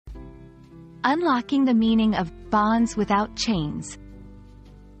Unlocking the meaning of bonds without chains.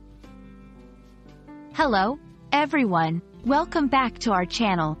 Hello, everyone. Welcome back to our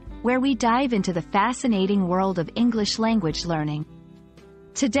channel, where we dive into the fascinating world of English language learning.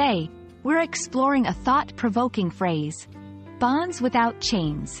 Today, we're exploring a thought-provoking phrase, bonds without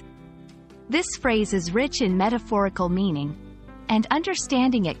chains. This phrase is rich in metaphorical meaning, and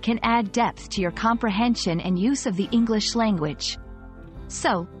understanding it can add depth to your comprehension and use of the English language.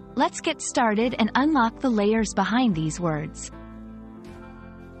 So, let's get started and unlock the layers behind these words.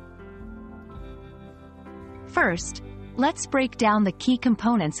 First, let's break down the key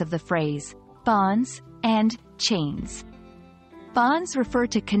components of the phrase, bonds and chains. Bonds refer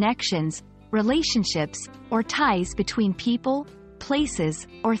to connections, relationships, or ties between people, places,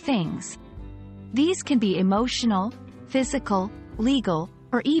 or things. These can be emotional, physical, legal,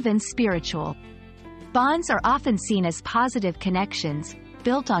 or even spiritual. Bonds are often seen as positive connections,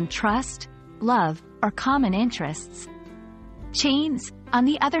 built on trust, love, or common interests. Chains, on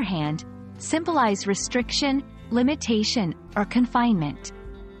the other hand, symbolize restriction, limitation, or confinement.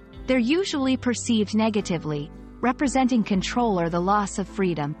 They're usually perceived negatively, representing control or the loss of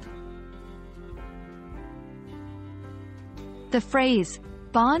freedom. The phrase,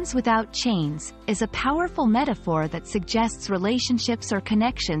 bonds without chains, is a powerful metaphor that suggests relationships or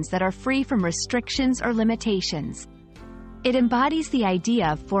connections that are free from restrictions or limitations. It embodies the idea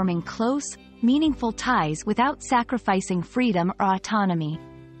of forming close, meaningful ties without sacrificing freedom or autonomy.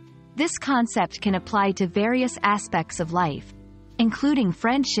 This concept can apply to various aspects of life, including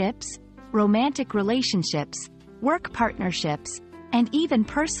friendships, romantic relationships, work partnerships, and even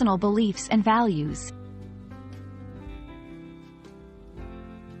personal beliefs and values.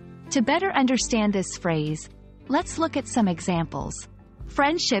 To better understand this phrase, let's look at some examples.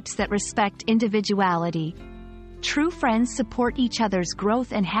 Friendships that respect individuality. True friends support each other's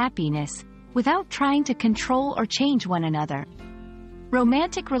growth and happiness, without trying to control or change one another.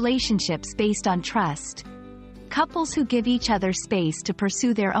 Romantic relationships based on trust. Couples who give each other space to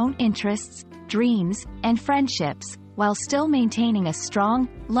pursue their own interests, dreams, and friendships, while still maintaining a strong,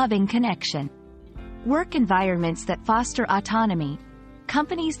 loving connection. Work environments that foster autonomy.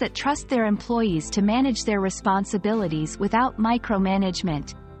 Companies that trust their employees to manage their responsibilities without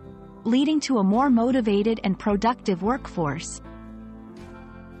micromanagement, leading to a more motivated and productive workforce.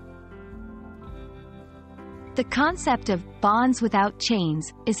 The concept of bonds without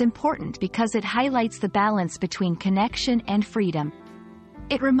chains is important because it highlights the balance between connection and freedom.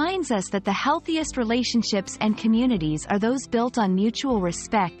 It reminds us that the healthiest relationships and communities are those built on mutual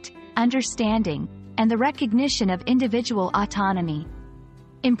respect, understanding, and the recognition of individual autonomy.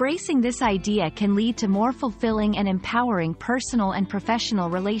 Embracing this idea can lead to more fulfilling and empowering personal and professional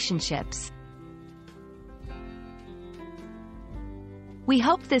relationships. We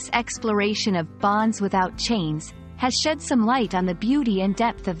hope this exploration of bonds without chains has shed some light on the beauty and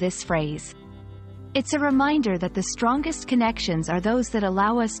depth of this phrase. It's a reminder that the strongest connections are those that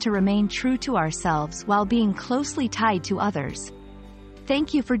allow us to remain true to ourselves while being closely tied to others.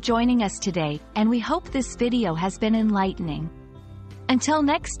 Thank you for joining us today, and we hope this video has been enlightening. Until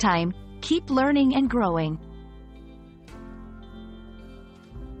next time, keep learning and growing.